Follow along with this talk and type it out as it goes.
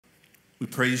We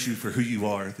praise you for who you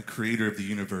are, the creator of the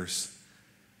universe,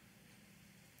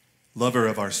 lover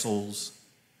of our souls,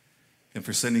 and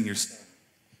for sending your son,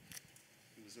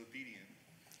 who was obedient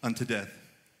unto death,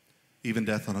 even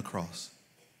death on a cross.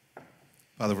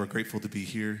 Father, we're grateful to be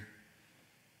here,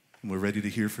 and we're ready to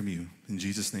hear from you. In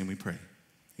Jesus' name we pray.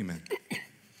 Amen.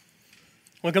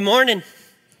 Well, good morning.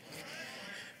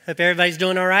 Hope everybody's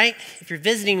doing all right. If you're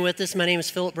visiting with us, my name is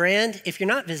Philip Brand. If you're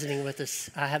not visiting with us,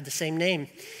 I have the same name.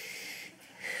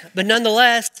 But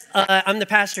nonetheless, I'm the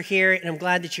pastor here, and I'm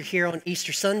glad that you're here on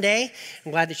Easter Sunday.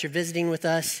 I'm glad that you're visiting with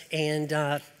us, and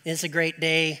it's a great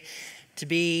day to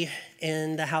be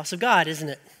in the house of God, isn't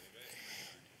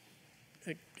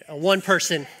it? One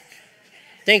person.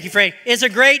 Thank you, Frey. It's a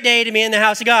great day to be in the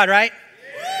house of God, right?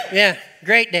 Yeah,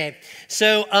 great day.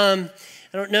 So I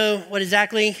don't know what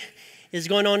exactly is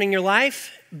going on in your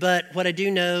life, but what I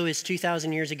do know is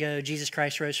 2,000 years ago, Jesus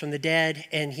Christ rose from the dead,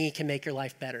 and he can make your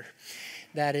life better.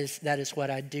 That is what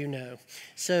I do know.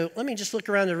 So let me just look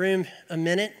around the room a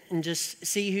minute and just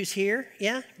see who's here.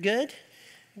 Yeah, good.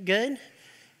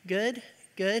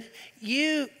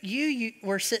 You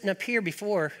were sitting up here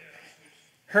before,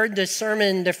 heard the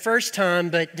sermon the first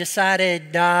time, but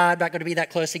decided, I'm not going to be that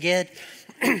close again.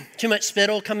 Too much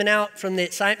spittle coming out from the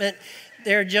excitement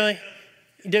there, Joey.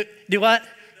 Do what?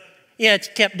 Yeah, it's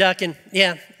kept ducking.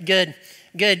 Yeah, good.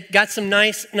 Got some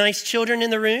nice children in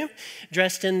the room,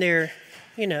 dressed in their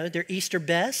Easter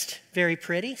best. Very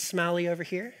pretty. Smiley over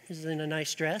here is in a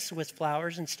nice dress with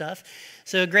flowers and stuff.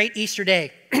 So a great Easter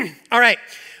day. All right,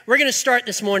 we're going to start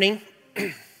this morning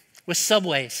with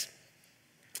Subways.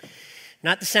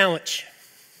 Not the sandwich.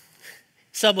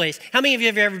 Subways. How many of you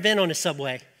have ever been on a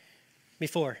Subway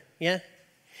before? Yeah?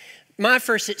 My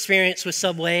first experience with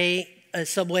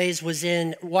Subways was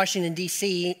in Washington,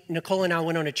 D.C. Nicole and I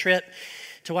went on a trip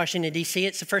to Washington, D.C.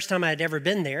 It's the first time I had ever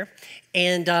been there.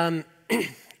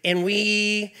 And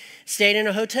we stayed in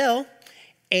a hotel,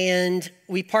 and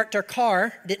we parked our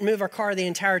car, didn't move our car the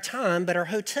entire time, but our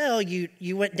hotel,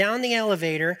 you went down the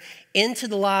elevator into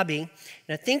the lobby,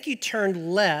 and I think you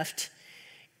turned left,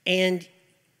 and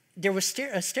there was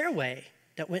a stairway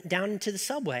that went down into the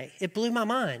subway. It blew my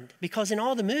mind, because in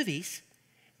all the movies,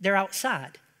 they're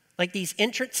outside. Like these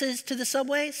entrances to the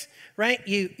subways, right?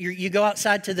 You go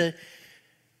outside to the...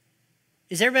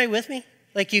 Is everybody with me?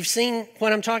 Like you've seen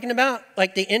what I'm talking about?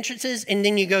 Like the entrances, and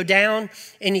then you go down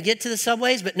and you get to the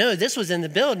subways. But no, this was in the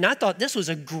building. I thought this was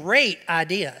a great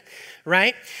idea,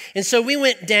 right? And so we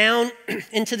went down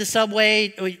into the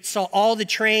subway. We saw all the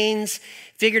trains,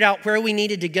 figured out where we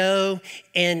needed to go,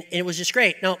 and it was just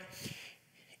great. Now,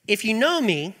 if you know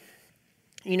me,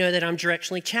 you know that I'm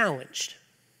directionally challenged.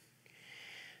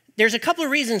 There's a couple of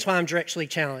reasons why I'm directionally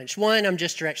challenged. One, I'm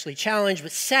just directionally challenged.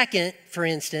 But second, for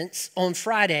instance, on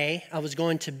Friday, I was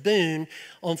going to Boone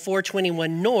on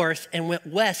 421 North and went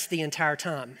west the entire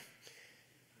time.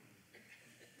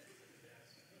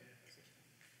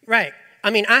 Right.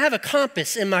 I mean, I have a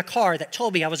compass in my car that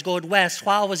told me I was going west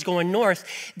while I was going north.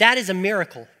 That is a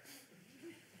miracle.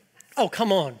 Oh,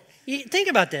 come on. Think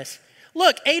about this.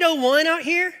 Look, 801 out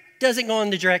here doesn't go in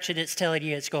the direction it's telling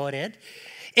you it's going in.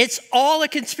 It's all a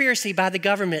conspiracy by the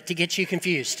government to get you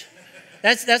confused.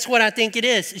 That's what I think it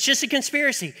is. It's just a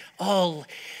conspiracy. Oh,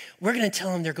 we're going to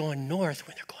tell them they're going north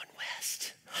when they're going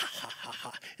west. Ha, ha, ha,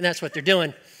 ha. And that's what they're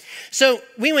doing. So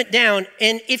we went down,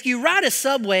 and if you ride a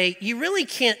subway, you really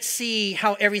can't see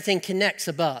how everything connects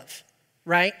above,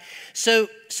 right? So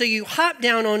you hop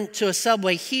down onto a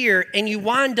subway here, and you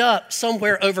wind up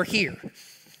somewhere over here.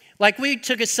 Like we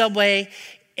took a subway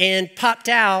and popped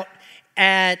out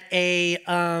at a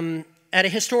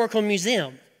historical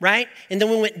museum, right? And then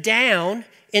we went down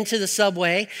into the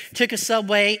subway, took a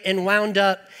subway and wound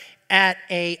up at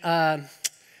a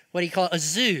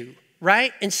zoo,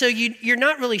 right? And so you're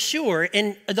not really sure.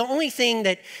 And the only thing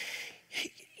that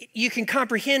you can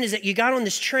comprehend is that you got on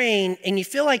this train and you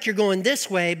feel like you're going this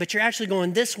way, but you're actually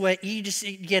going this way. You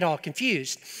get all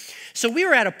confused. So we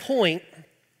were at a point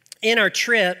in our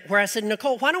trip where I said,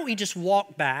 Nicole, why don't we just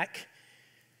walk back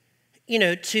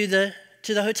to the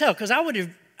hotel, because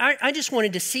I just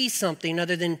wanted to see something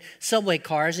other than subway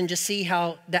cars and just see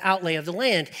how the outlay of the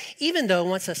land. Even though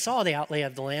once I saw the outlay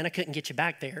of the land, I couldn't get you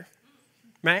back there,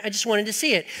 right? I just wanted to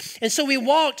see it. And so we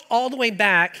walked all the way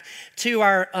back to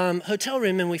our hotel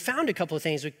room, and we found a couple of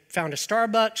things. We found a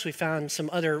Starbucks, we found some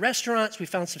other restaurants, we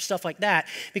found some stuff like that.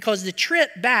 Because the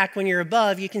trip back, when you're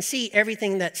above, you can see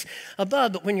everything that's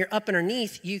above, but when you're up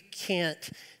underneath, you can't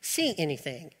see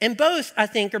anything. And both, I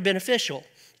think, are beneficial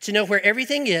to know where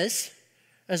everything is,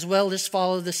 as well as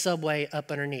follow the subway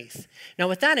up underneath. Now,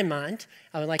 with that in mind,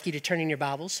 I would like you to turn in your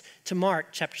Bibles to Mark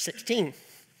chapter 16.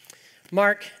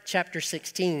 Mark chapter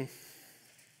 16.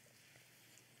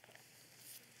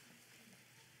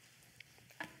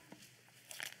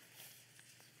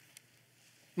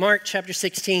 Mark chapter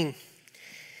 16.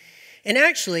 And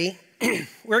actually,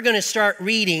 we're going to start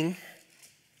reading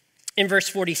in verse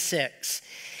 46.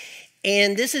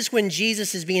 And this is when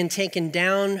Jesus is being taken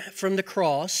down from the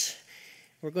cross.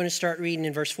 We're going to start reading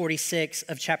in verse 46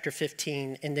 of chapter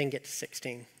 15 and then get to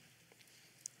 16.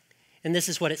 And this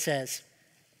is what it says.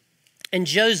 And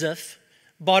Joseph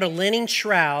bought a linen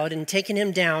shroud and taking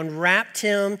him down, wrapped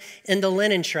him in the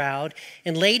linen shroud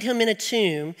and laid him in a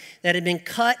tomb that had been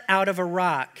cut out of a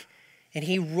rock. And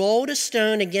he rolled a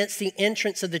stone against the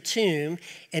entrance of the tomb,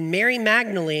 and Mary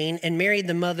Magdalene and Mary,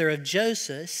 the mother of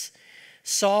Joseph,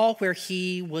 saw where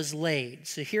he was laid.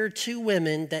 So here are two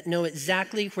women that know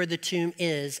exactly where the tomb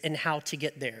is and how to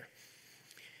get there.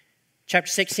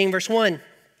 Chapter 16, verse 1.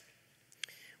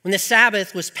 When the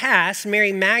Sabbath was past,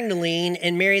 Mary Magdalene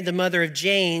and Mary, the mother of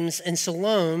James, and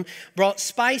Salome brought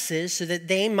spices so that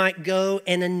they might go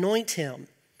and anoint him.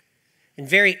 And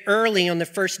very early on the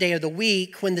first day of the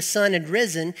week, when the sun had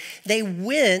risen, they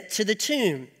went to the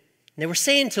tomb. And they were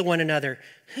saying to one another,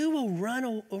 "Who will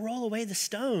roll away the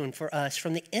stone for us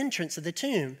from the entrance of the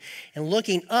tomb?" And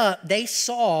looking up, they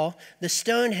saw the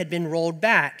stone had been rolled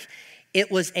back. It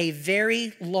was a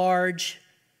very large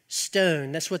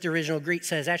stone. That's what the original Greek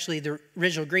says. Actually, the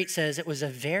original Greek says it was a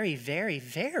very, very,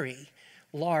 very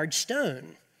large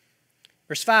stone.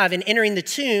 Verse 5, and entering the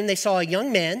tomb, they saw a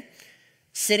young man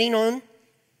sitting on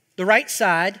the right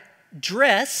side,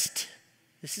 dressed,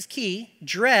 this is key,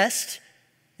 dressed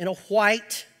in a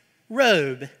white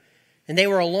robe. And they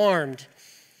were alarmed.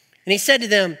 And he said to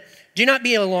them, "Do not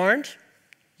be alarmed.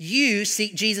 You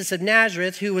seek Jesus of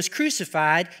Nazareth, who was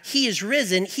crucified. He is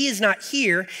risen. He is not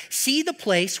here. See the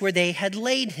place where they had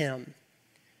laid him.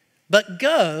 But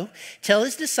go, tell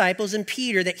his disciples and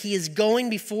Peter that he is going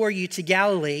before you to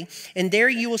Galilee, and there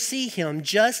you will see him,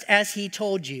 just as he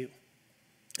told you."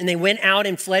 And they went out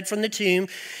and fled from the tomb,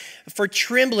 for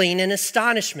trembling and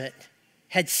astonishment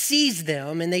had seized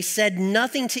them, and they said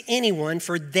nothing to anyone,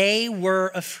 for they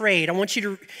were afraid. I want you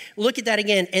to look at that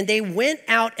again. And they went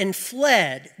out and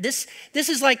fled. This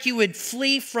is like you would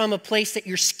flee from a place that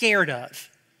you're scared of.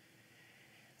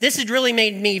 This had really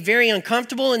made me very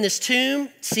uncomfortable in this tomb,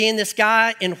 seeing this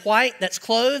guy in white that's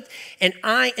clothed, and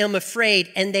I am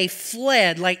afraid. And they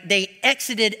fled, like they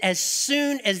exited as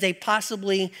soon as they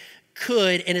possibly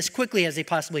could and as quickly as they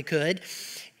possibly could.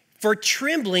 For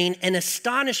trembling and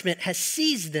astonishment has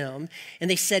seized them,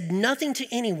 and they said nothing to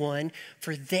anyone,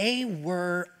 for they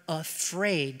were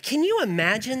afraid. Can you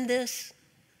imagine this?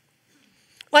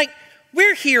 Like,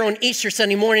 we're here on Easter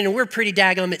Sunday morning, and we're pretty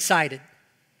daggum excited,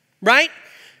 right?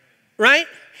 Right?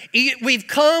 We've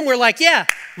come, we're like, yeah,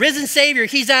 risen Savior,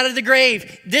 he's out of the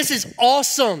grave. This is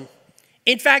awesome.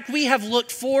 In fact, we have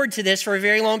looked forward to this for a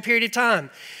very long period of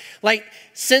time. Like,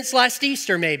 since last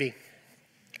Easter, maybe.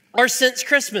 Or since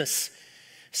Christmas.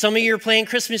 Some of you are playing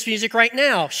Christmas music right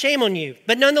now. Shame on you.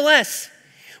 But nonetheless,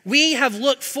 we have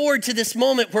looked forward to this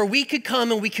moment where we could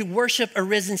come and we could worship a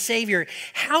risen Savior.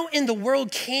 How in the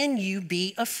world can you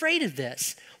be afraid of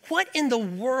this? What in the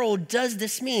world does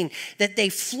this mean? That they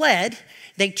fled,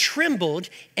 they trembled,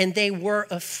 and they were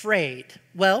afraid.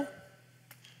 Well,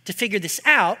 to figure this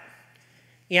out,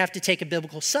 you have to take a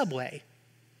biblical subway.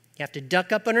 You have to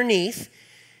duck up underneath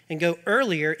and go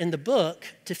earlier in the book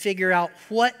to figure out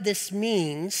what this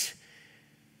means.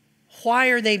 Why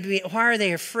are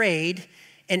they afraid?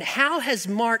 And how has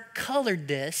Mark colored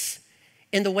this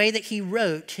in the way that he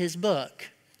wrote his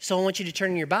book? So I want you to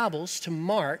turn in your Bibles to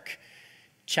Mark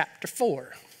chapter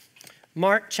 4.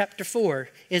 Mark chapter 4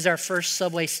 is our first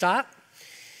subway stop.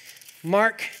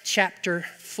 Mark chapter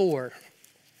 4.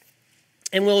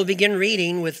 And we'll begin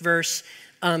reading with verse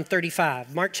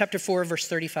 35. Mark chapter 4, verse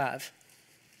 35.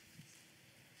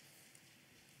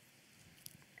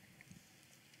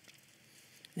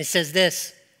 It says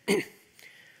this,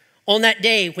 on that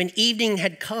day when evening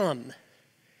had come,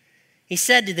 he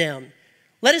said to them,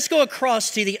 "Let us go across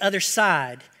to the other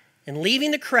side." And leaving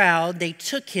the crowd, they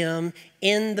took him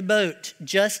in the boat,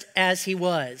 just as he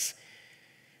was.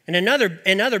 And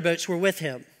other boats were with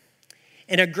him.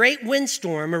 And a great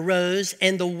windstorm arose,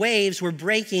 and the waves were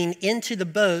breaking into the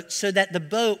boat, so that the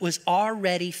boat was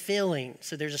already filling.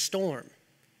 So there's a storm.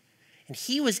 And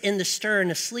he was in the stern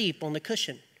asleep on the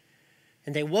cushion.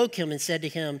 And they woke him and said to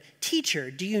him, "Teacher,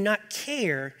 do you not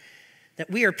care that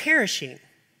we are perishing?"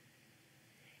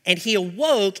 And he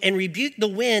awoke and rebuked the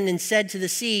wind and said to the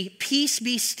sea, "Peace,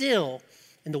 be still."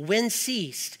 And the wind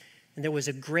ceased, and there was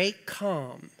a great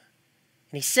calm.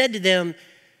 And he said to them,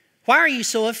 Why are you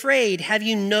so afraid? Have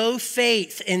you no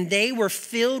faith? And they were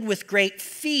filled with great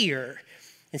fear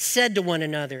and said to one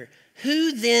another,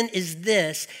 who then is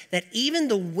this that even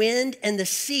the wind and the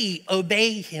sea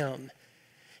obey him?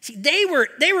 See, they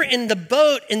were in the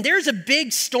boat and there's a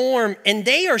big storm and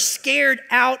they are scared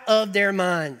out of their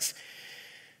minds.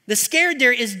 The scared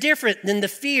there is different than the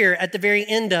fear at the very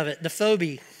end of it, the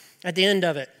phobia at the end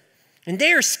of it. And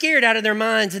they are scared out of their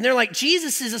minds and they're like,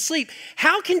 Jesus is asleep.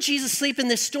 How can Jesus sleep in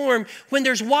this storm when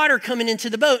there's water coming into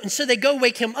the boat? And so they go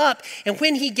wake him up. And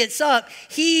when he gets up,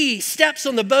 he steps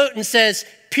on the boat and says,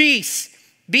 peace,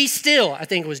 be still. I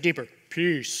think it was deeper.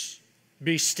 Peace,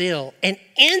 be still. And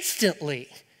instantly,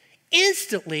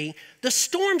 the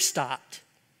storm stopped.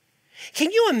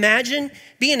 Can you imagine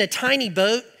being a tiny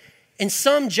boat and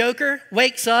some joker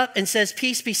wakes up and says,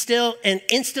 peace, be still, and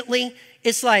instantly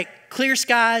it's like clear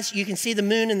skies, you can see the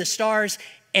moon and the stars,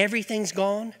 everything's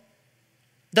gone?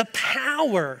 The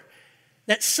power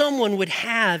that someone would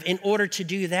have in order to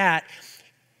do that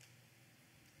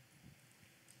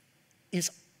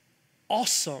is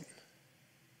awesome.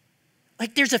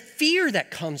 Like there's a fear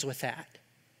that comes with that.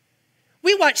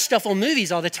 We watch stuff on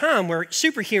movies all the time where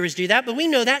superheroes do that, but we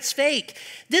know that's fake.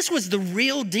 This was the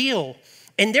real deal.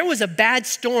 And there was a bad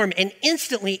storm and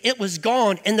instantly it was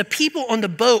gone. And the people on the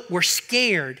boat were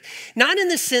scared. Not in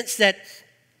the sense that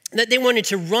they wanted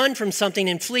to run from something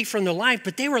and flee from their life,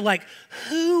 but they were like,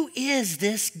 who is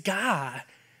this guy?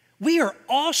 We are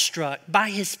awestruck by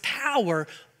his power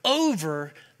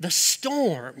over the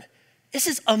storm. This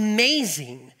is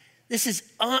amazing. This is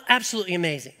absolutely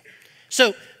amazing.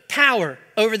 So power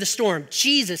over the storm.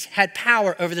 Jesus had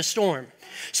power over the storm.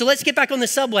 So let's get back on the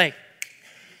subway.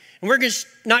 And we're just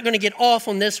not going to get off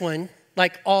on this one,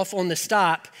 like off on the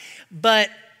stop, but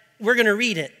we're going to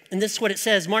read it. And this is what it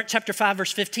says. Mark chapter 5,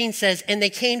 verse 15 says, and they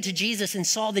came to Jesus and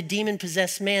saw the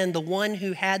demon-possessed man, the one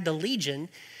who had the legion,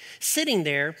 sitting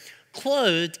there,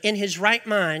 clothed in his right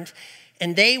mind,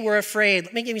 and they were afraid.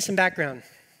 Let me give you some background.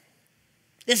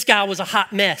 This guy was a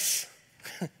hot mess.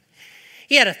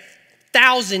 He had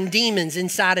 1,000 demons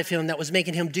inside of him that was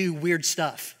making him do weird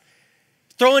stuff.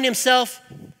 Throwing himself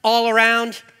all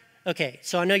around. Okay,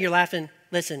 so I know you're laughing.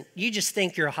 Listen, you just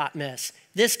think you're a hot mess.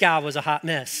 This guy was a hot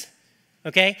mess,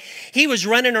 okay? He was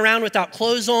running around without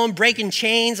clothes on, breaking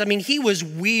chains. I mean, he was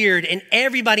weird, and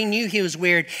everybody knew he was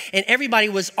weird, and everybody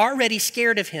was already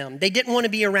scared of him. They didn't want to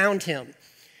be around him.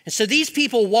 And so these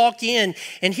people walk in,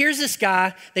 and here's this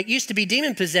guy that used to be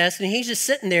demon-possessed, and he's just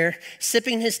sitting there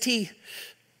sipping his tea,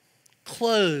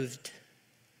 clothed,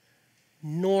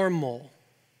 normal,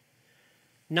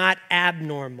 not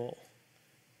abnormal,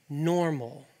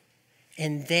 normal.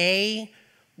 And they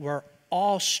were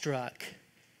awestruck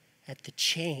at the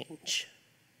change.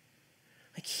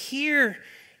 Like here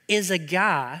is a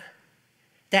guy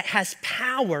that has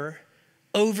power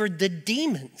over the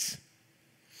demons.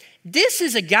 This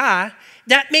is a guy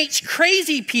that makes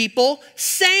crazy people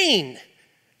sane.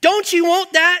 Don't you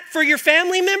want that for your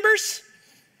family members?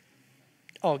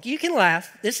 Oh, you can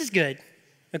laugh. This is good,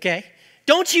 okay?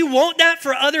 Don't you want that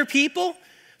for other people?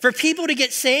 For people to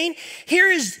get sane? Here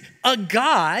is a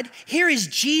God, here is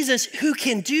Jesus who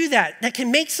can do that can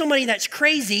make somebody that's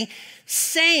crazy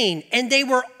sane. And they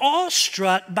were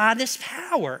awestruck by this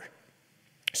power.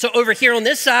 So over here on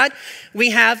this side, we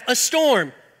have a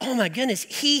storm. Oh my goodness,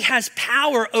 he has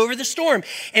power over the storm.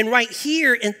 And right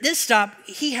here in this stop,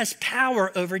 he has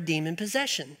power over demon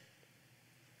possession.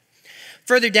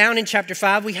 Further down in chapter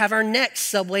 5, we have our next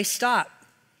subway stop.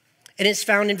 And it's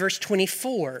found in verse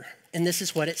 24. And this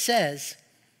is what it says.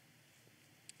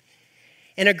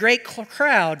 And a great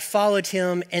crowd followed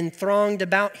him and thronged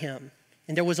about him.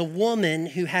 And there was a woman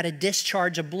who had a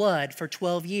discharge of blood for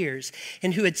 12 years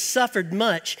and who had suffered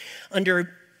much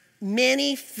under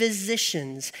many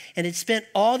physicians and had spent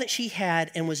all that she had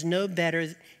and was no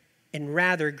better and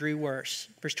rather grew worse.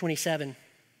 Verse 27.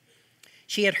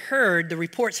 She had heard the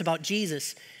reports about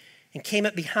Jesus and came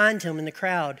up behind him in the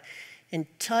crowd and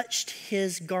touched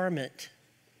his garment.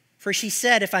 For she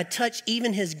said, if I touch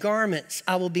even his garments,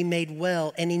 I will be made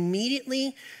well. And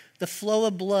immediately the flow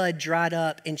of blood dried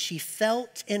up, and she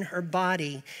felt in her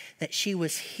body that she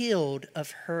was healed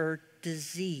of her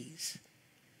disease.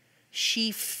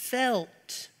 She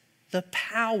felt the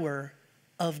power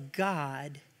of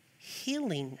God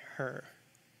healing her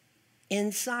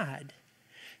inside.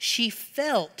 She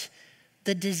felt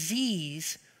the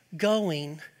disease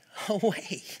going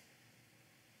away.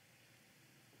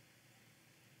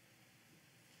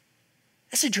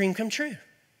 That's a dream come true.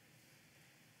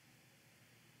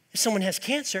 If someone has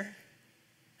cancer,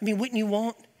 I mean, wouldn't you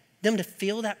want them to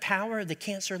feel that power of the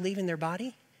cancer leaving their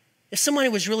body? If somebody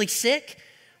was really sick,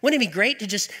 Wouldn't it be great to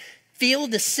just feel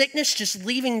the sickness just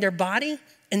leaving their body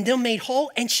and them made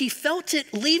whole? And she felt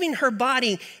it leaving her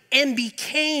body and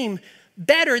became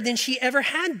better than she ever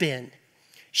had been.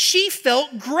 She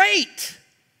felt great.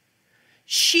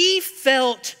 She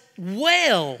felt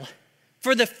well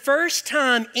for the first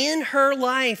time in her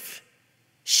life.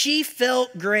 She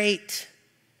felt great.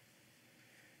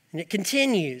 And it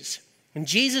continues. When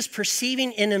Jesus,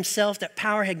 perceiving in himself that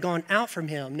power had gone out from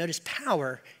him, notice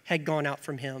power had gone out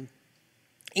from him,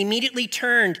 immediately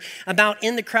turned about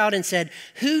in the crowd and said,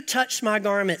 "Who touched my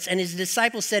garments?" And his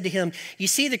disciples said to him, "You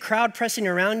see the crowd pressing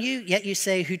around you, yet you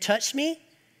say, 'Who touched me?'"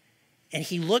 And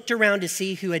he looked around to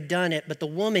see who had done it. But the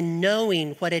woman,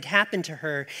 knowing what had happened to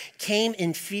her, came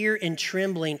in fear and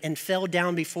trembling and fell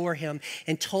down before him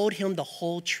and told him the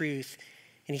whole truth.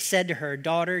 And he said to her,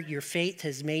 "Daughter, your faith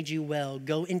has made you well.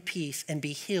 Go in peace and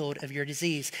be healed of your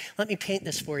disease." Let me paint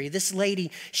this for you. This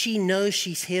lady, she knows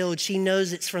she's healed. She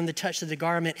knows it's from the touch of the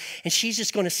garment. And she's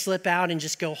just going to slip out and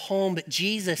just go home. But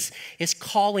Jesus is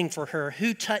calling for her.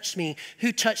 "Who touched me?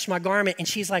 Who touched my garment?" And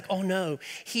she's like, "Oh no,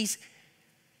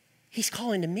 He's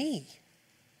calling to me."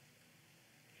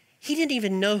 He didn't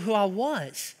even know who I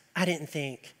was, I didn't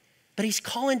think. But he's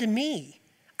calling to me.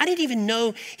 I didn't even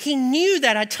know he knew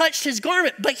that I touched his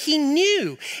garment, but he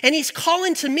knew. And he's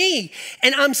calling to me.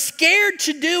 And I'm scared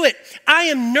to do it. I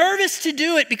am nervous to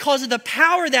do it because of the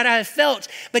power that I have felt.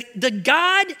 But the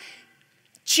God,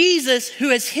 Jesus, who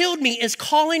has healed me, is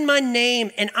calling my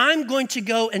name, and I'm going to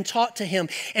go and talk to him.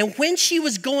 And when she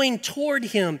was going toward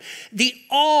him, the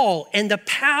awe and the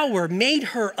power made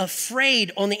her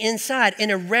afraid on the inside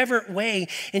in a reverent way.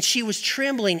 And she was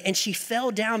trembling, and she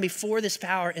fell down before this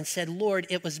power and said, "Lord,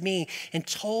 it was me," and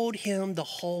told him the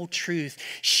whole truth.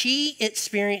 She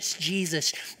experienced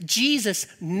Jesus. Jesus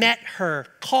met her,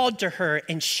 called to her,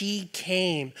 and she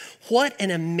came. What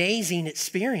an amazing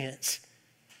experience.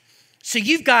 So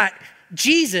you've got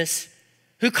Jesus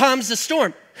who calms the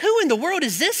storm. Who in the world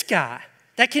is this guy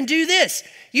that can do this?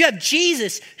 You have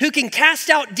Jesus who can cast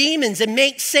out demons and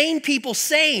make sane people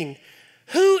sane.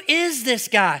 Who is this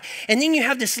guy? And then you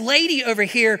have this lady over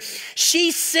here.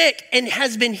 She's sick and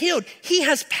has been healed. He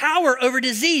has power over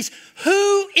disease.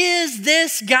 Who is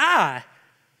this guy?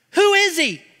 Who is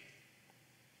he?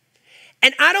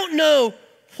 And I don't know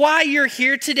why you're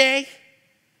here today.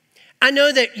 I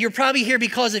know that you're probably here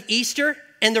because of Easter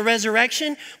and the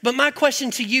resurrection, but my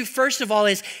question to you, first of all,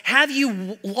 is have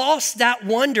you lost that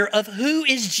wonder of who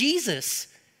is Jesus?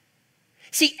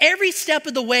 See, every step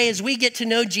of the way as we get to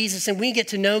know Jesus and we get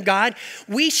to know God,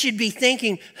 we should be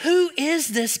thinking, who is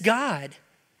this God?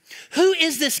 Who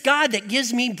is this God that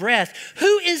gives me breath?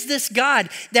 Who is this God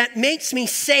that makes me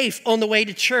safe on the way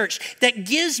to church, that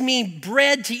gives me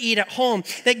bread to eat at home,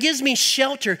 that gives me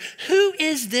shelter? Who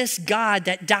is this God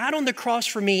that died on the cross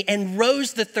for me and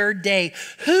rose the third day?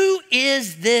 Who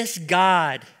is this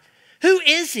God? Who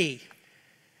is he?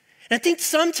 And I think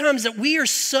sometimes that we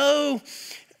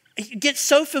get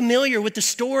so familiar with the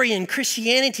story and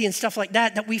Christianity and stuff like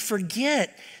that we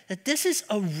forget that this is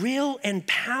a real and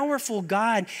powerful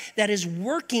God that is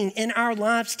working in our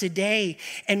lives today.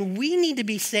 And we need to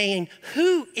be saying,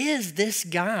 who is this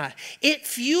God? It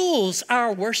fuels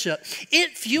our worship.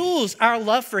 It fuels our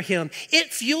love for him.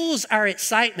 It fuels our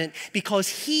excitement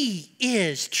because he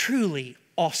is truly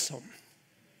awesome.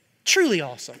 Truly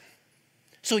awesome.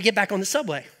 So we get back on the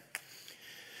subway.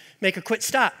 Make a quick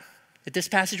stop at this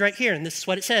passage right here. And this is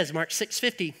what it says, Mark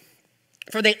 6:50.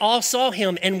 "For they all saw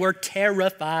him and were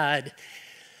terrified.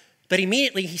 But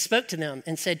immediately he spoke to them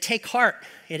and said, 'Take heart,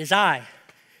 it is I.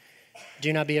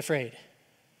 Do not be afraid.'"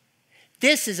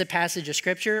 This is a passage of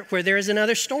scripture where there is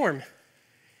another storm.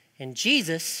 And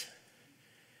Jesus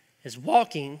is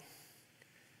walking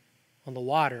on the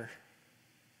water.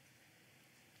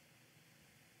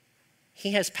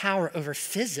 He has power over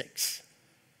physics.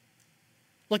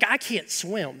 Look, I can't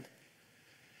swim.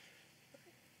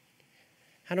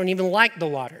 I don't even like the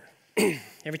water.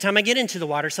 Every time I get into the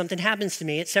water, something happens to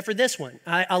me, except for this one.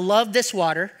 I love this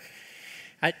water.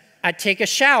 I take a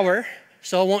shower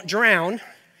so I won't drown.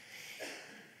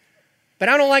 But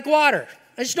I don't like water.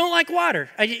 I just don't like water.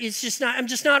 I'm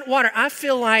just not water. I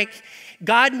feel like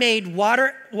God made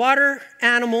water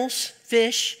animals,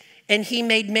 fish, and he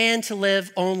made man to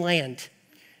live on land.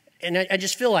 And I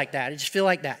just feel like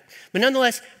that. But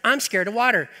nonetheless, I'm scared of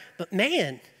water. But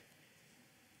man,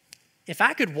 if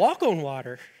I could walk on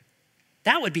water,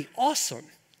 that would be awesome.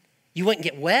 You wouldn't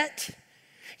get wet.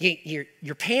 Your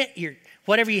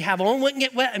whatever you have on wouldn't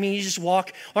get wet. I mean, you just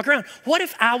walk around. What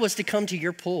if I was to come to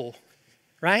your pool,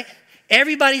 right?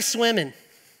 Everybody's swimming.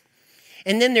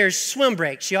 And then there's swim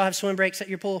breaks. Y'all have swim breaks at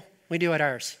your pool? We do at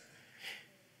ours.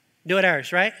 Do it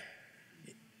ours, right?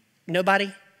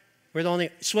 Nobody? We're the only,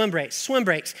 swim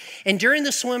breaks. And during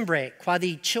the swim break, while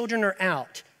the children are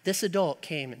out, this adult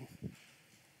came and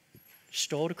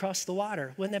strolled across the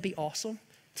water. Wouldn't that be awesome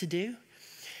to do?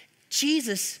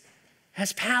 Jesus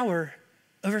has power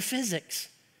over physics.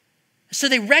 So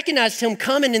they recognized him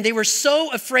coming and they were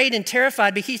so afraid and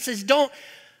terrified, but he says, don't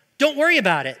worry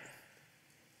about it.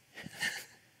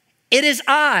 It is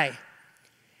I.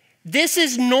 This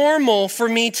is normal for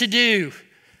me to do.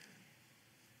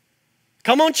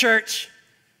 Come on, church.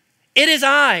 It is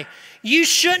I. You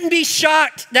shouldn't be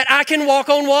shocked that I can walk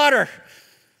on water.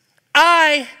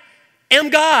 I am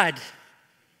God.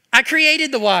 I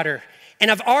created the water,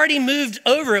 and I've already moved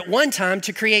over it one time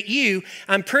to create you.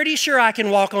 I'm pretty sure I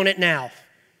can walk on it now.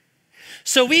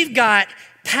 So we've got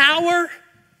power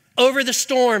over the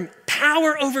storm,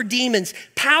 power over demons,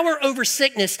 power over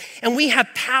sickness, and we have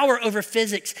power over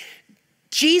physics.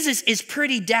 Jesus is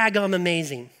pretty daggum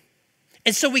amazing.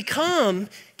 And so we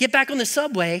get back on the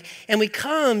subway, and we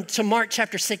come to Mark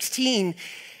chapter 16,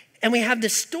 and we have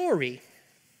this story.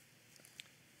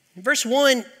 Verse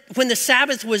 1, when the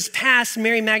Sabbath was past,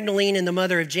 Mary Magdalene and the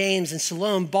mother of James and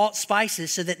Salome bought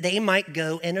spices so that they might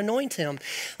go and anoint him.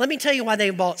 Let me tell you why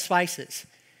they bought spices.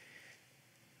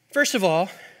 First of all,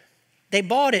 they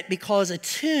bought it because a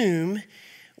tomb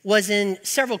was in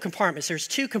several compartments. There's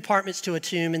 2 compartments to a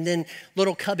tomb and then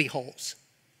little cubby holes.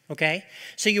 Okay?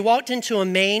 So you walked into a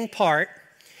main part,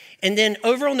 and then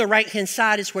over on the right-hand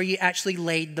side is where you actually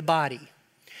laid the body.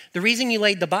 The reason you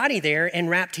laid the body there and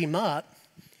wrapped him up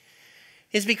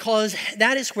is because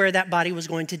that is where that body was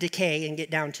going to decay and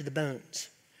get down to the bones.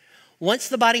 Once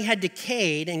the body had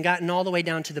decayed and gotten all the way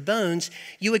down to the bones,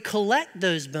 you would collect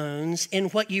those bones in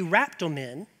what you wrapped them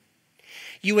in.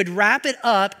 You would wrap it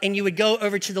up and you would go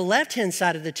over to the left-hand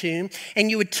side of the tomb and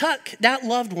you would tuck that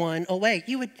loved one away.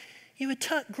 You would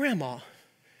tuck grandma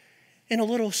in a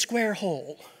little square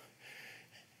hole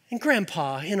and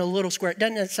grandpa in a little square.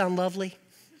 Doesn't that sound lovely?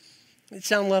 It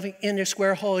sound lovely in their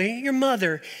square hole. Your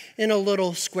mother in a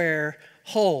little square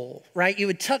hole, right? You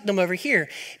would tuck them over here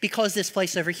because this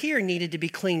place over here needed to be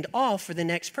cleaned off for the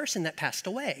next person that passed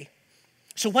away.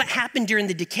 So what happened during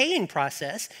the decaying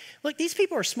process? Look, these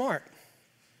people are smart.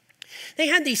 They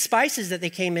had these spices that they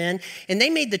came in, and they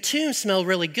made the tomb smell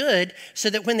really good so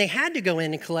that when they had to go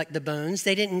in and collect the bones,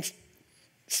 they didn't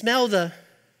smell the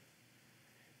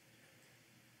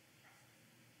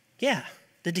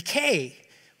decay,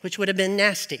 which would have been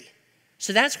nasty.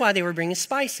 So that's why they were bringing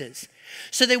spices.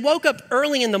 So they woke up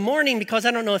early in the morning because,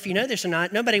 I don't know if you know this or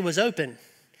not, nobody was open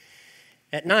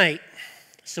at night.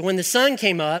 So when the sun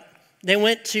came up, they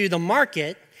went to the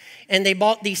market and they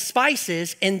bought these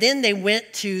spices, and then they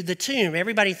went to the tomb.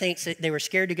 Everybody thinks that they were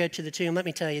scared to go to the tomb. Let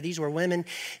me tell you, these were women.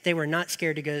 They were not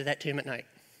scared to go to that tomb at night.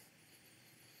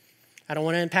 I don't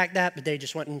want to unpack that, but they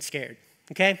just weren't scared,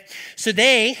 okay? So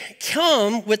they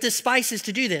come with the spices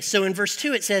to do this. So in verse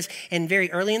 2 it says, and very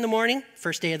early in the morning,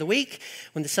 first day of the week,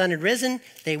 when the sun had risen,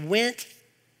 they went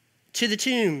to the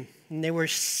tomb, and they were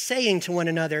saying to one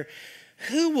another,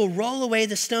 who will roll away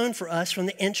the stone for us from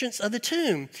the entrance of the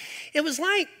tomb? It was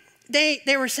like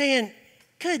they were saying,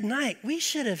 good night, we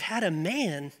should have had a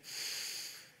man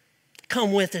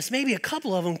come with us, maybe a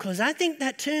couple of them, because I think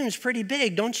that tomb's pretty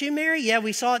big. Don't you, Mary? Yeah,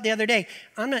 we saw it the other day.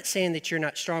 I'm not saying that you're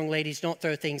not strong, ladies. Don't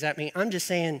throw things at me. I'm just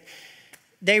saying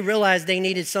they realized they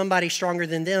needed somebody stronger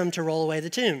than them to roll away the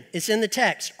tomb. It's in the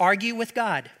text. Argue with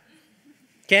God.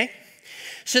 Okay?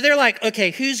 So they're like, okay,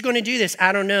 who's going to do this?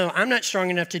 I don't know. I'm not strong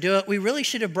enough to do it. We really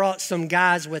should have brought some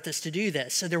guys with us to do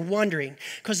this. So they're wondering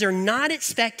because they're not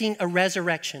expecting a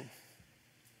resurrection.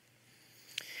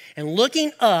 And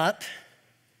looking up,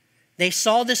 they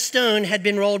saw the stone had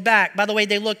been rolled back. By the way,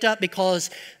 they looked up because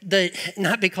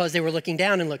not because they were looking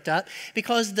down and looked up,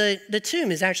 because the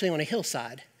tomb is actually on a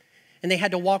hillside. And they had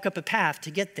to walk up a path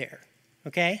to get there.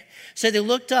 Okay? So they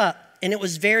looked up, and it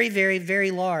was very, very,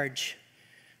 very large.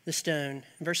 The stone.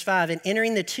 Verse 5, and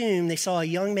entering the tomb, they saw a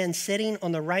young man sitting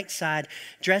on the right side,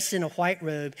 dressed in a white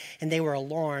robe, and they were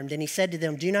alarmed. And he said to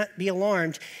them, do not be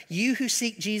alarmed. You who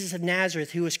seek Jesus of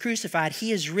Nazareth, who was crucified,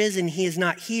 he is risen, he is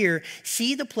not here.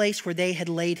 See the place where they had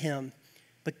laid him.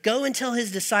 But go and tell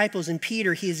his disciples and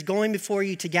Peter, he is going before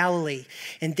you to Galilee,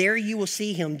 and there you will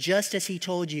see him just as he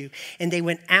told you. And they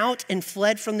went out and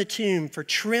fled from the tomb, for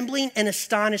trembling and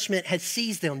astonishment had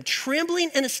seized them. Trembling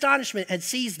and astonishment had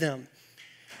seized them.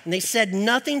 And they said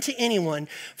nothing to anyone,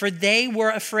 for they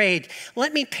were afraid.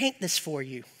 Let me paint this for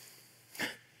you.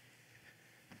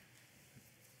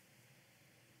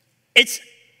 It's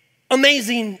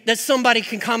amazing that somebody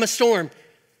can calm a storm.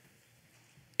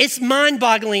 It's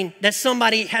mind-boggling that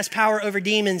somebody has power over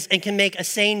demons and can make a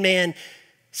sane man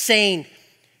saying,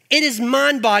 it is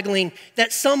mind-boggling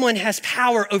that someone has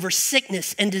power over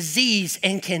sickness and disease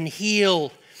and can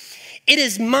heal. It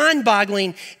is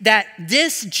mind-boggling that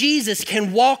this Jesus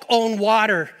can walk on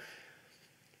water.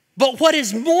 But what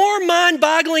is more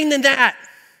mind-boggling than that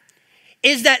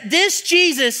is that this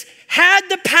Jesus had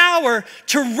the power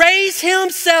to raise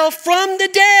himself from the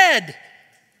dead.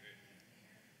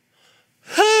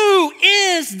 Who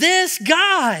is this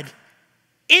God?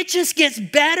 It just gets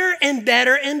better and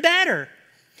better and better.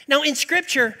 Now, in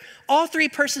Scripture, all three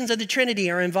persons of the Trinity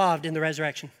are involved in the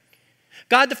resurrection.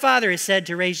 God the Father is said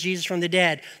to raise Jesus from the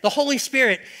dead. The Holy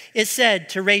Spirit is said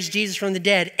to raise Jesus from the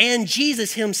dead. And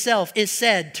Jesus himself is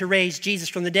said to raise Jesus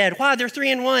from the dead. Why? They're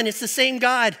three in one. It's the same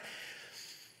God.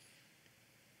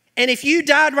 And if you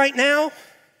died right now,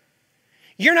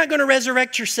 you're not going to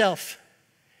resurrect yourself.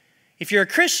 If you're a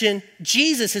Christian,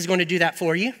 Jesus is going to do that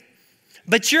for you.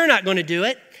 But you're not going to do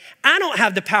it. I don't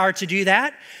have the power to do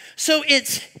that. So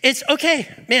it's okay,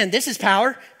 man, this is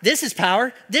power, this is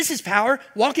power, this is power.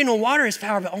 Walking on water is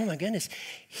power, but oh my goodness,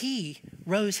 he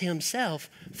rose himself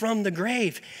from the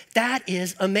grave. That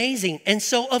is amazing. And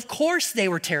so of course they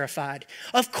were terrified.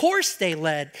 Of course they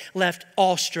left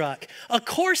awestruck. Of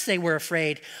course they were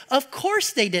afraid. Of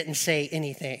course they didn't say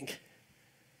anything.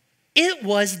 It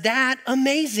was that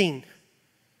amazing.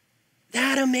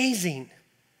 That amazing.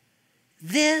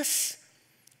 This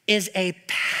is a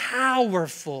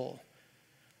powerful,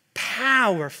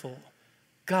 powerful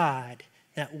God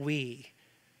that we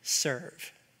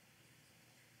serve.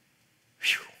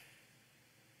 Whew.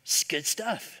 It's good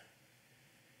stuff.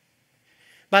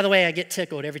 By the way, I get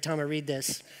tickled every time I read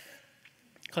this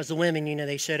because the women,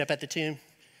 they showed up at the tomb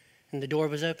and the door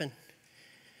was open.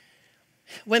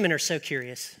 Women are so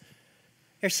curious.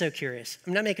 They're so curious.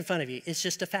 I'm not making fun of you. It's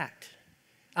just a fact.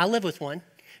 I live with one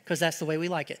because that's the way we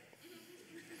like it.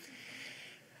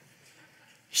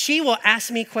 She will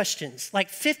ask me questions, like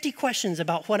 50 questions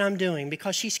about what I'm doing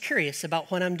because she's curious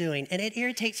about what I'm doing. And it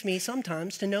irritates me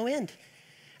sometimes to no end.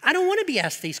 I don't want to be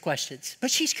asked these questions, but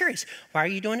she's curious. Why are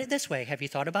you doing it this way? Have you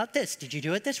thought about this? Did you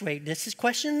do it this way? This is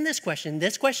question and this question,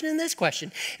 this question and this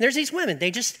question. And there's these women,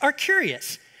 they just are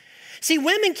curious. See,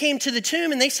 women came to the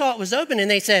tomb and they saw it was open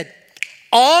and they said,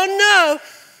 oh no.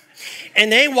 And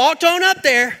they walked on up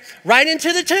there right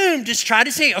into the tomb, just try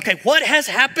to see, okay, what has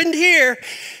happened here?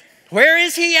 Where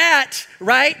is he at,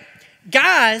 right?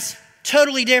 Guys,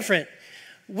 totally different.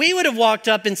 We would have walked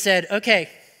up and said, okay,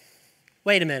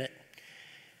 wait a minute.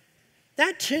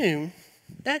 That tomb,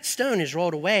 that stone is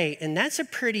rolled away, and that's a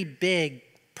pretty big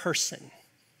person.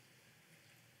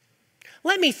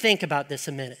 Let me think about this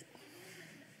a minute.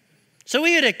 So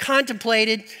we would have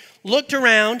contemplated, looked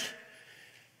around.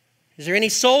 Is there any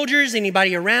soldiers,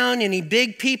 anybody around, any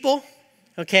big people?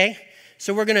 Okay,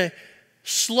 so we're going to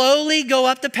slowly go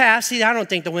up the path. See, I don't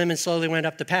think the women slowly went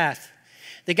up the path.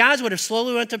 The guys would have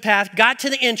slowly went up the path, got to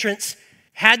the entrance,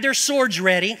 had their swords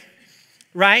ready,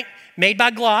 right? Made by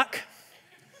Glock.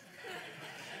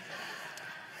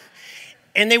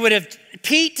 And they would have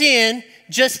peeked in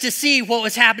just to see what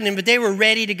was happening, but they were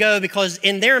ready to go because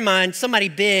in their mind, somebody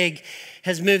big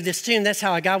has moved this tomb. That's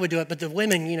how a guy would do it. But the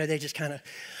women, they just kind of,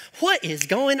 what is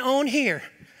going on here?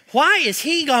 Why is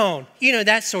he gone?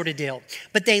 That sort of deal.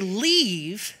 But they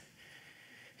leave,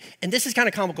 and this is kind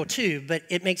of comical too, but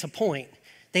it makes a point.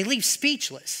 They leave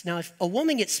speechless. Now, if a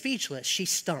woman gets speechless, she's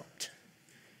stumped.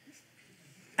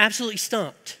 Absolutely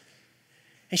stumped.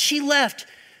 And she left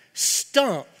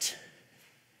stumped,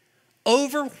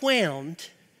 overwhelmed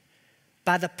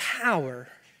by the power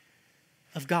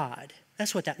of God.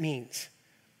 That's what that means.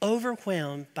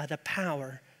 Overwhelmed by the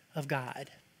power of God.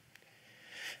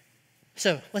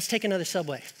 So let's take another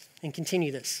subway and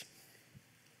continue this.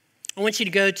 I want you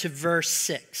to go to verse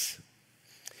 6.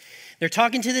 They're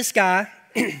talking to this guy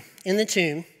in the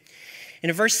tomb. And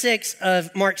in verse 6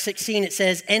 of Mark 16, it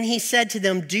says, and he said to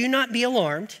them, do not be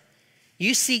alarmed.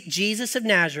 You seek Jesus of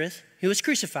Nazareth, who was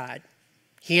crucified.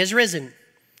 He has risen.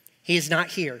 He is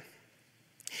not here.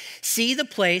 See the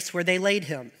place where they laid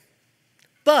him.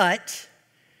 But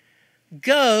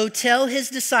go tell his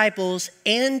disciples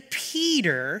and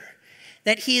Peter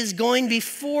that he is going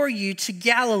before you to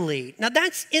Galilee. Now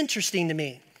that's interesting to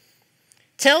me.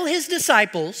 Tell his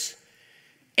disciples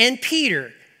and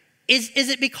Peter. Is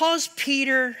it because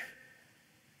Peter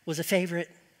was a favorite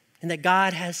and that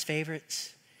God has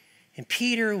favorites and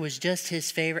Peter was just his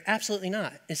favorite? Absolutely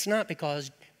not. It's not because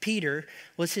Peter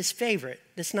was his favorite.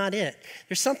 That's not it.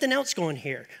 There's something else on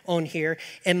here,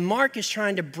 and Mark is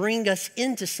trying to bring us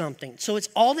into something. So it's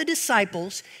all the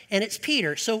disciples and it's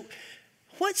Peter. So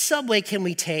what subway can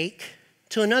we take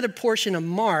to another portion of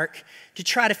Mark to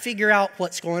try to figure out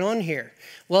what's going on here?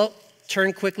 Well,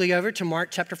 turn quickly over to Mark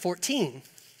chapter 14.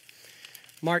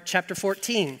 Mark chapter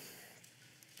 14.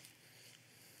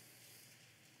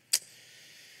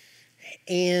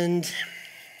 And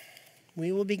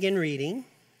we will begin reading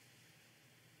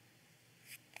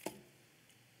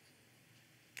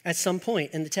at some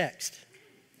point in the text.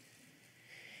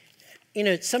 You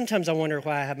know, sometimes I wonder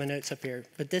why I have my notes up here,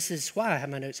 but this is why I have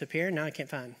my notes up here. Now I can't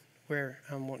find where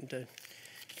I'm wanting to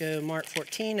go. Mark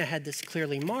 14, I had this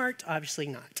clearly marked. Obviously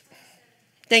not.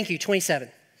 Thank you, 27.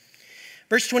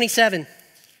 Verse 27.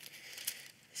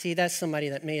 See, that's somebody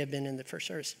that may have been in the first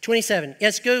service. 27.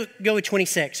 Yes, go with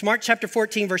 26. Mark chapter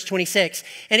 14, verse 26.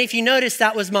 And if you notice,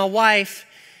 that was my wife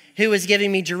who was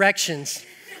giving me directions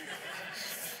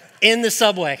in the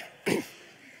subway.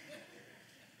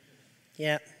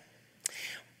 Yeah.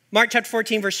 Mark chapter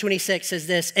 14, verse 26 says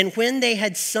this, and when they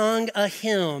had sung a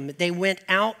hymn, they went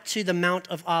out to the Mount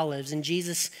of Olives, and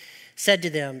Jesus said to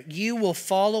them, you will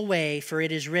fall away, for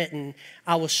it is written,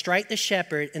 I will strike the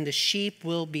shepherd, and the sheep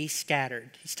will be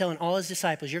scattered. He's telling all his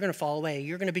disciples, you're going to fall away.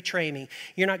 You're going to betray me.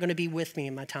 You're not going to be with me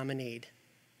in my time of need.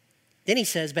 Then he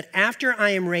says, but after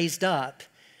I am raised up,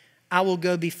 I will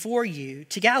go before you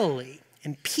to Galilee.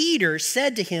 And Peter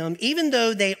said to him, even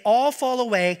though they all fall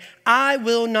away, I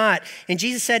will not. And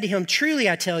Jesus said to him, truly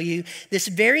I tell you, this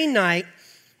very night,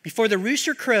 before the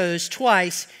rooster crows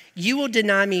twice, you will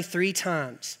deny me 3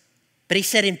 times. But he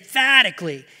said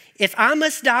emphatically, if I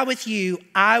must die with you,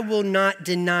 I will not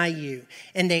deny you.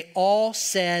 And they all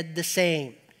said the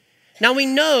same. Now we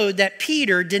know that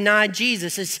Peter denied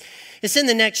Jesus. It's in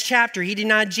the next chapter. He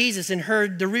denied Jesus and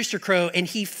heard the rooster crow, and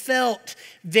he felt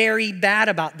very bad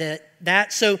about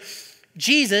that. So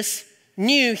Jesus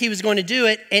knew he was going to do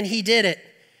it, and he did it.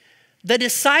 The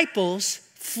disciples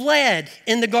fled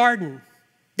in the garden.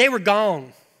 They were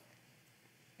gone.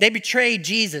 They betrayed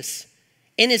Jesus.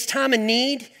 In his time of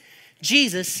need,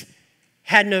 Jesus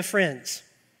had no friends.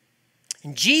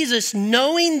 And Jesus,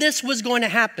 knowing this was going to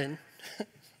happen,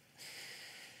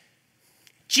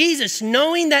 Jesus,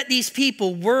 knowing that these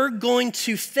people were going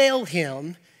to fail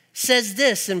him, says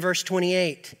this in verse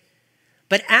 28.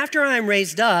 But after I am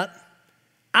raised up,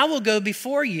 I will go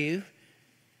before you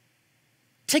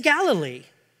to Galilee.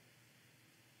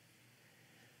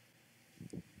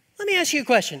 Let me ask you a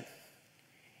question.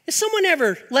 If someone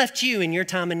ever left you in your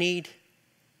time of need,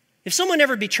 if someone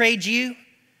ever betrayed you,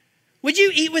 would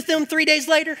you eat with them 3 days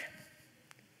later?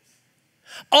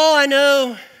 Oh, I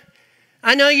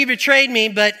know you betrayed me,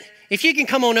 but if you can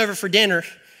come on over for dinner,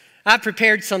 I've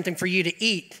prepared something for you to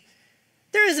eat.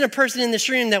 There isn't a person in this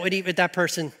room that would eat with that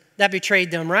person that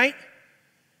betrayed them, right?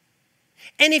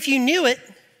 And if you knew it,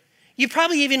 you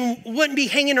probably even wouldn't be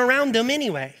hanging around them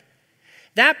anyway.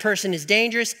 That person is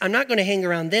dangerous. I'm not going to hang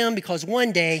around them because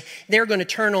one day they're going to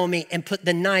turn on me and put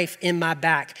the knife in my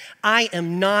back. I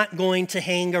am not going to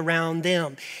hang around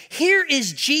them. Here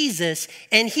is Jesus,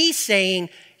 and he's saying,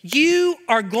 you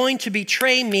are going to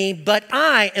betray me, but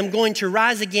I am going to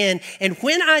rise again. And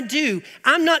when I do,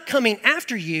 I'm not coming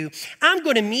after you. I'm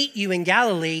going to meet you in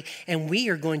Galilee, and we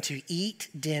are going to eat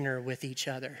dinner with each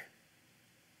other.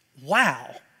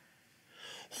 Wow.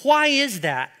 Why is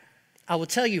that? I will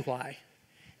tell you why.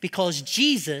 Because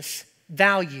Jesus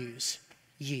values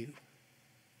you.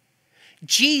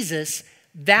 Jesus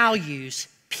values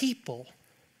people.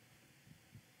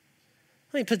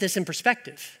 Let me put this in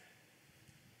perspective.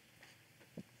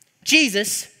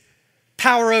 Jesus,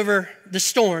 power over the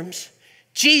storms.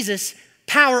 Jesus,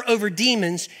 power over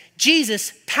demons.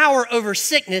 Jesus, power over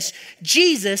sickness.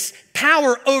 Jesus,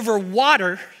 power over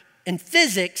water and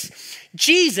physics.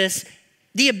 Jesus,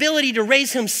 the ability to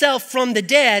raise himself from the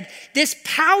dead. This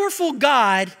powerful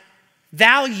God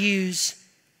values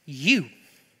you.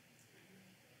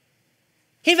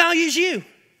 He values you.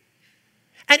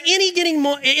 At any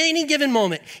given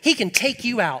moment, he can take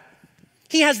you out.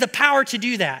 He has the power to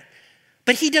do that.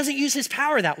 But he doesn't use his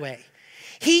power that way.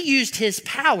 He used his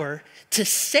power to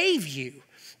save you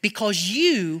because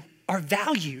you are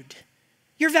valued.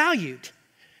 You're valued.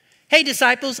 Hey,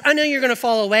 disciples, I know you're going to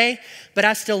fall away, but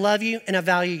I still love you and I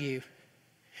value you.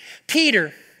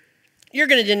 Peter, you're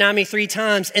going to deny me 3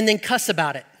 times and then cuss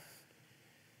about it.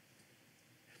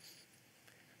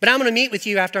 But I'm going to meet with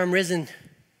you after I'm risen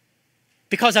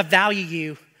because I value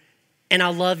you and I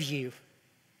love you.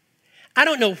 I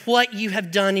don't know what you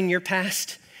have done in your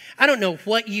past. I don't know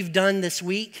what you've done this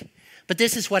week, but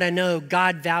this is what I know.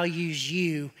 God values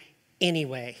you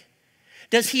anyway.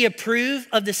 Does he approve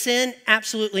of the sin?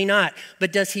 Absolutely not.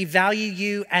 But does he value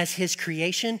you as his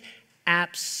creation?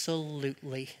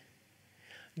 Absolutely.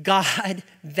 God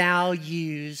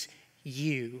values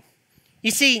you.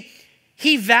 You see,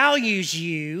 he values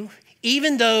you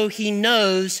even though he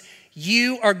knows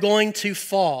you are going to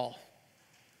fall.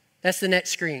 That's the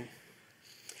next screen.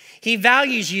 He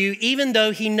values you even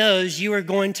though he knows you are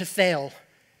going to fail.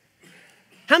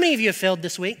 How many of you have failed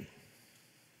this week?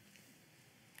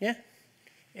 Yeah?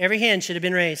 Every hand should have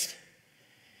been raised.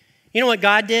 You know what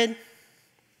God did?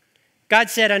 God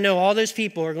said, I know all those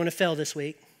people are going to fail this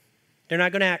week. They're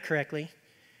not going to act correctly.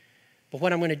 But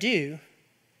what I'm going to do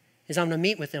is I'm going to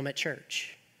meet with them at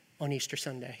church on Easter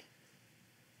Sunday.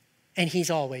 And he's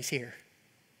always here.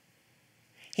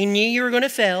 He knew you were going to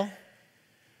fail,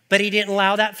 but he didn't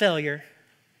allow that failure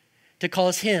to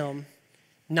cause him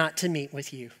not to meet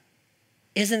with you.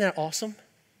 Isn't that awesome?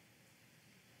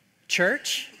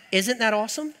 Church, isn't that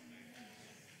awesome?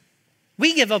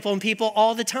 We give up on people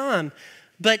all the time,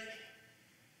 but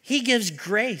he gives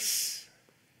grace.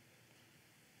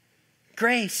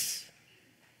 Grace.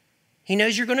 He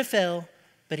knows you're going to fail,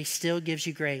 but he still gives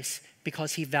you grace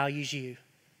because he values you.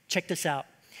 Check this out.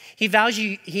 He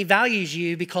values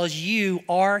you because you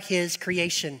are his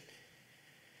creation.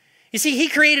 You see, he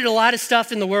created a lot of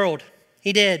stuff in the world.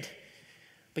 He did.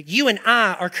 But you and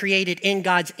I are created in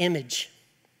God's image.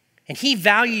 And he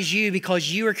values you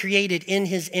because you are created in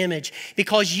his image,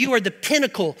 because you are the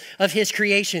pinnacle of his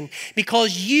creation,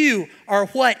 because you are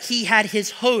what he had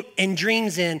his hope and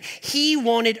dreams in. He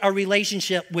wanted a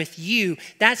relationship with you.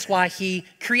 That's why he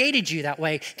created you that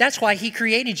way. That's why he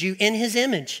created you in his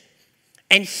image.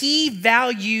 And he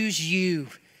values you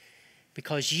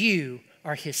because you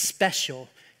are his special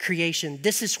creation.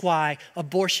 This is why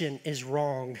abortion is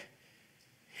wrong.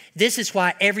 This is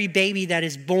why every baby that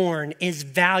is born is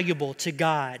valuable to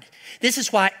God. This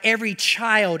is why every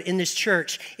child in this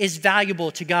church is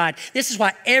valuable to God. This is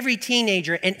why every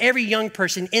teenager and every young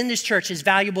person in this church is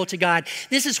valuable to God.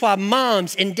 This is why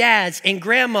moms and dads and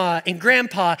grandma and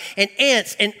grandpa and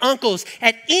aunts and uncles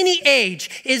at any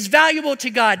age is valuable to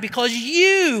God, because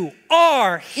you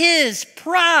are his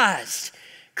prized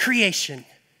creation.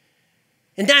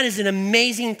 And that is an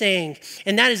amazing thing.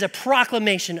 And that is a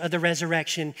proclamation of the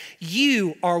resurrection.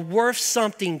 You are worth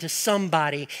something to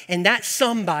somebody, and that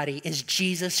somebody is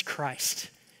Jesus Christ.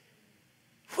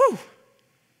 Whew.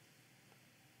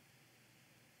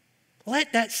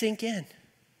 Let that sink in.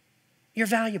 You're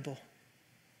valuable.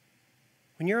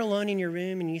 When you're alone in your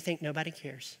room and you think nobody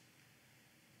cares,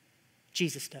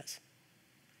 Jesus does.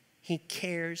 He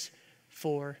cares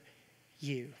for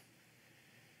you.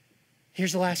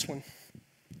 Here's the last one.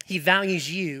 He values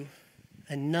you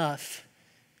enough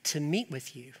to meet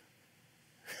with you.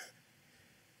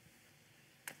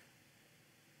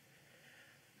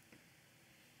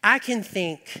 I can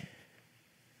think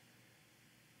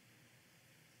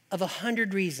of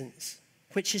 100 reasons,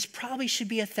 which probably should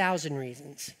be 1,000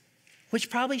 reasons, which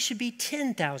probably should be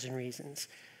 10,000 reasons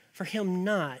for him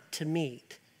not to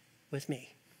meet with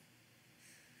me.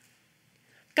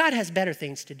 God has better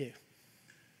things to do.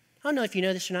 I don't know if you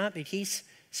know this or not, but he's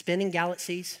spinning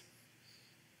galaxies,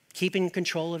 keeping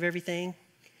control of everything.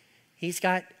 He's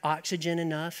got oxygen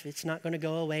enough. It's not going to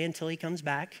go away until he comes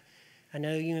back. I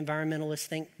know you environmentalists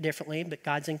think differently, but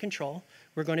God's in control.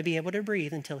 We're going to be able to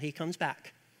breathe until he comes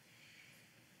back.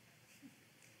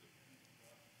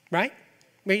 Right?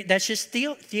 That's just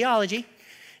theology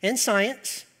and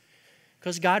science,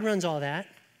 because God runs all that.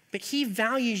 But he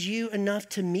values you enough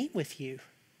to meet with you.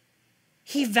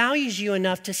 He values you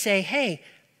enough to say, hey,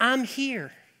 I'm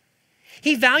here.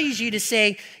 He values you to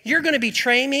say, you're going to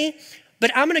betray me,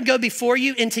 but I'm going to go before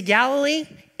you into Galilee,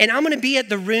 and I'm going to be at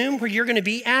the room where you're going to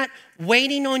be at,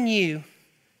 waiting on you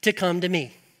to come to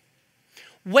me.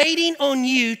 Waiting on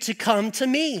you to come to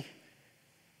me.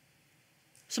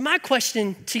 So my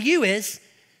question to you is,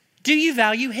 do you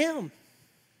value him?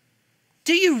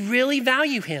 Do you really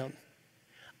value him?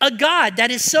 A God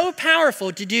that is so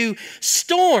powerful to do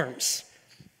storms,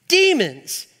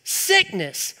 demons,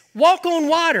 sickness, walk on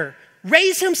water,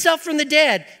 raise himself from the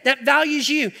dead, that values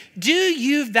you. Do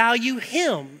you value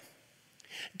him?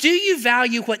 Do you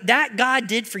value what that God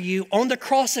did for you on the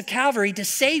cross of Calvary to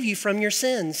save you from your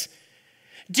sins?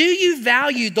 Do you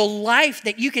value the life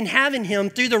that you can have in him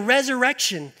through the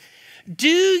resurrection? Do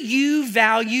you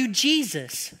value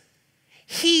Jesus?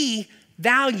 He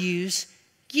values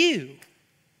you.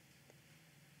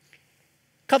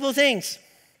 Couple of things.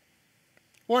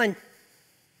 One,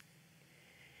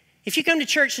 if you come to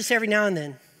church just every now and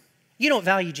then, you don't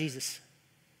value Jesus.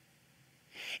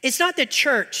 It's not that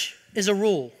church is a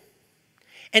rule,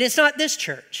 and it's not this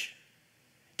church.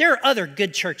 There are other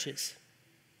good churches.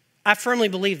 I firmly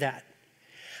believe that.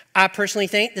 I personally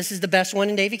think this is the best one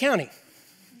in Davie County,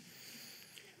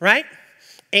 right?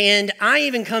 And I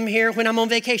even come here when I'm on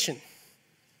vacation,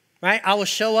 right? I will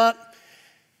show up,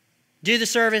 do the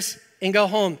service, and go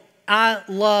home. I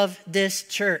love this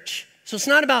church. So it's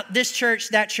not about this church,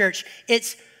 that church.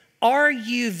 It's, are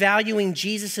you valuing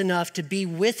Jesus enough to be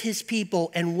with his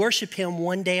people and worship him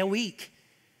one day a week?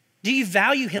 Do you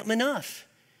value him enough?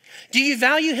 Do you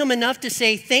value him enough to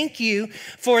say, thank you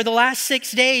for the last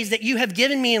 6 days that you have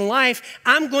given me in life?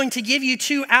 I'm going to give you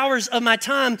 2 hours of my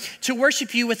time to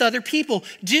worship you with other people.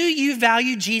 Do you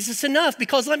value Jesus enough?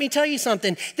 Because let me tell you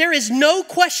something. There is no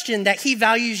question that he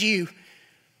values you.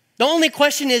 The only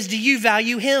question is, do you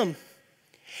value him?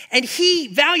 And he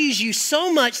values you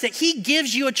so much that he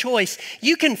gives you a choice.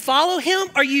 You can follow him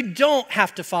or you don't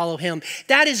have to follow him.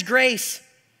 That is grace.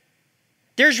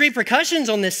 There's repercussions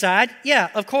on this side. Yeah,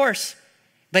 of course.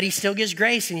 But he still gives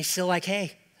grace and he's still like,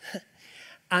 hey,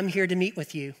 I'm here to meet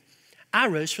with you. I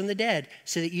rose from the dead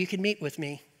so that you can meet with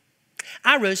me.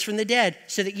 I rose from the dead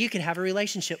so that you can have a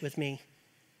relationship with me.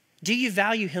 Do you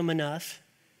value him enough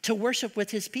to worship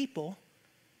with his people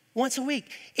once a week?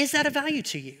 Is that a value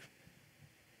to you?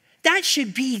 That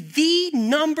should be the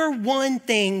number one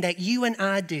thing that you and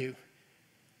I do.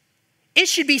 It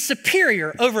should be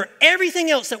superior over everything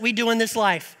else that we do in this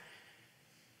life.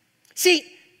 See,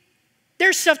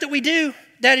 there's stuff that we do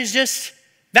that is just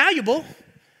valuable,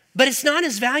 but it's not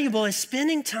as valuable as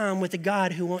spending time with a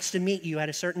God who wants to meet you at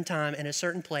a certain time in a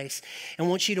certain place and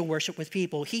wants you to worship with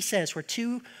people. He says, where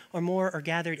 2 or more are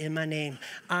gathered in my name,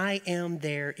 I am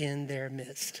there in their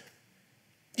midst.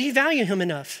 Do you value him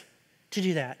enough to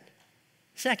do that?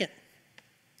 Second,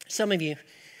 some of you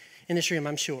in this room,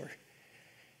 I'm sure,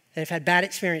 that have had bad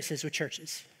experiences with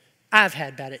churches. I've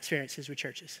had bad experiences with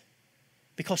churches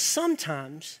because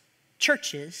sometimes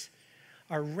churches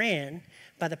are ran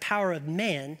by the power of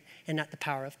man and not the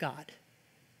power of God.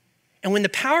 And when the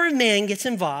power of man gets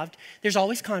involved, there's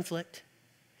always conflict.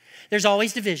 There's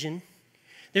always division.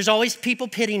 There's always people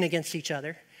pitting against each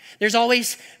other. There's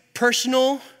always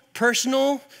personal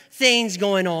things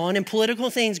going on and political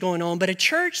things going on. But a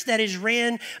church that is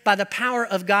ran by the power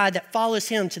of God that follows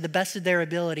him to the best of their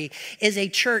ability is a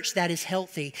church that is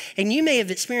healthy. And you may have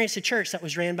experienced a church that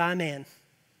was ran by a man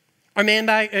or ran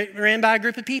by a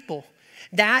group of people.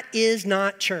 That is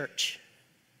not church.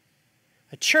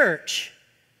 A church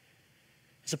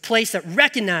is a place that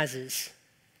recognizes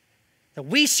that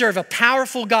we serve a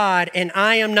powerful God and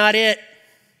I am not it.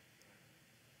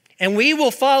 And we will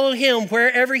follow him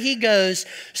wherever he goes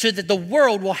so that the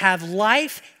world will have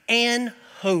life and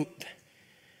hope.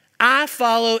 I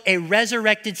follow a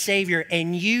resurrected Savior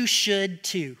and you should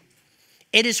too.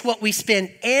 It is what we spend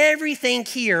everything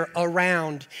here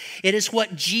around. It is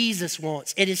what Jesus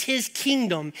wants. It is his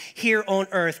kingdom here on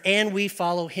earth and we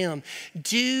follow him.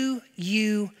 Do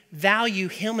you value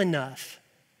him enough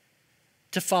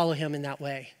to follow him in that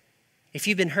way? If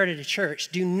you've been hurt at a church,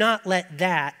 do not let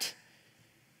that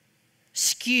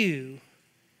skew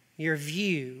your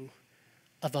view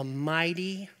of a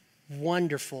mighty,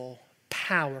 wonderful,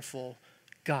 powerful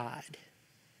God.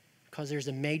 Because there's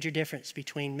a major difference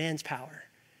between man's power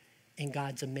and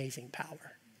God's amazing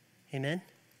power. Amen?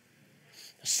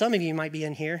 Some of you might be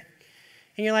in here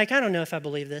and you're like, I don't know if I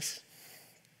believe this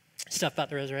stuff about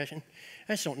the resurrection.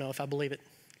 I just don't know if I believe it.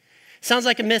 Sounds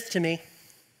like a myth to me.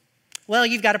 Well,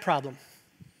 you've got a problem.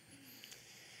 I'm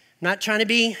not trying to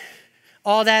be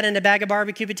all that in a bag of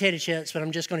barbecue potato chips, but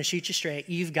I'm just going to shoot you straight.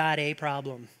 You've got a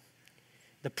problem.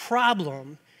 The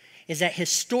problem is that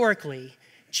historically,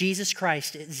 Jesus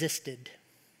Christ existed.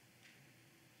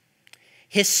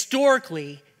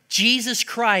 Historically, Jesus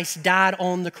Christ died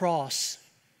on the cross.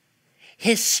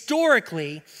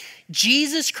 Historically,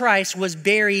 Jesus Christ was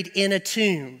buried in a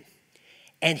tomb.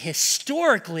 And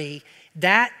historically,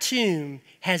 that tomb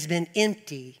has been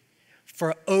empty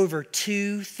for over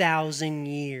 2,000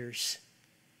 years.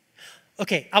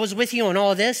 Okay, I was with you on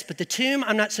all this, but the tomb,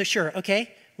 I'm not so sure.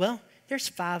 Okay, well, there's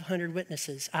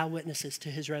 500 eyewitnesses to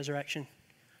his resurrection.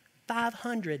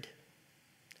 500.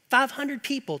 500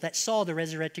 people that saw the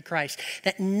resurrected Christ,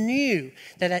 that knew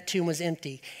that that tomb was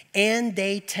empty, and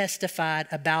they testified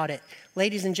about it.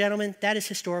 Ladies and gentlemen, that is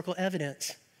historical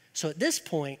evidence. So at this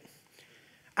point,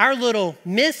 our little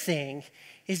myth thing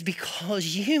is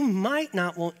because you might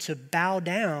not want to bow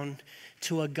down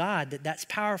to a God that's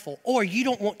powerful, or you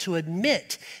don't want to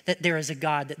admit that there is a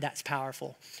God that's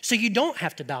powerful. So you don't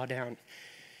have to bow down.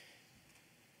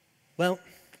 Well,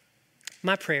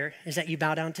 my prayer is that you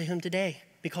bow down to him today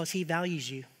because he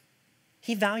values you.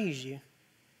 He values you.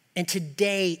 And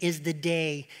today is the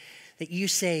day that you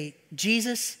say,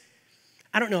 Jesus,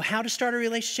 I don't know how to start a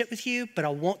relationship with you, but I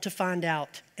want to find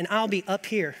out. And I'll be up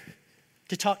here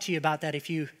to talk to you about that if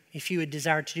you would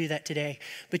desire to do that today.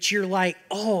 But you're like,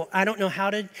 oh, I don't know how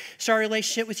to start a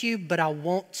relationship with you, but I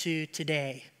want to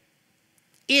today.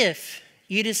 If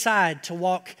you decide to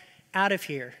walk out of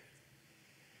here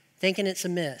thinking it's a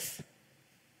myth,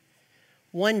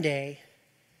 one day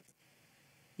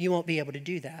you won't be able to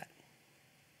do that.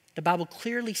 The Bible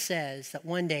clearly says that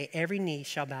one day every knee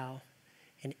shall bow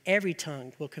and every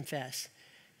tongue will confess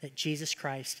that Jesus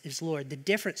Christ is Lord. The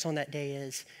difference on that day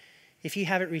is if you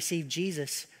haven't received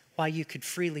Jesus while you could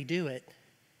freely do it,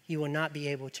 you will not be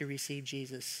able to receive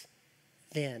Jesus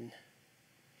then.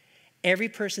 Every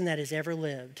person that has ever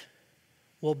lived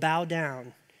will bow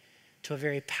down to a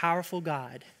very powerful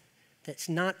God that's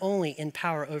not only in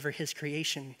power over his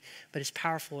creation, but is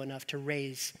powerful enough to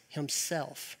raise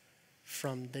himself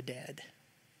from the dead.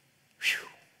 Whew.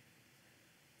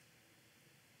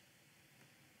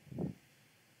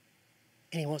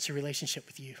 And he wants a relationship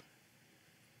with you.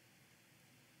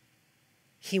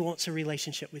 He wants a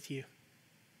relationship with you.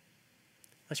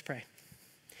 Let's pray.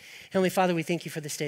 Heavenly Father, we thank you for this day.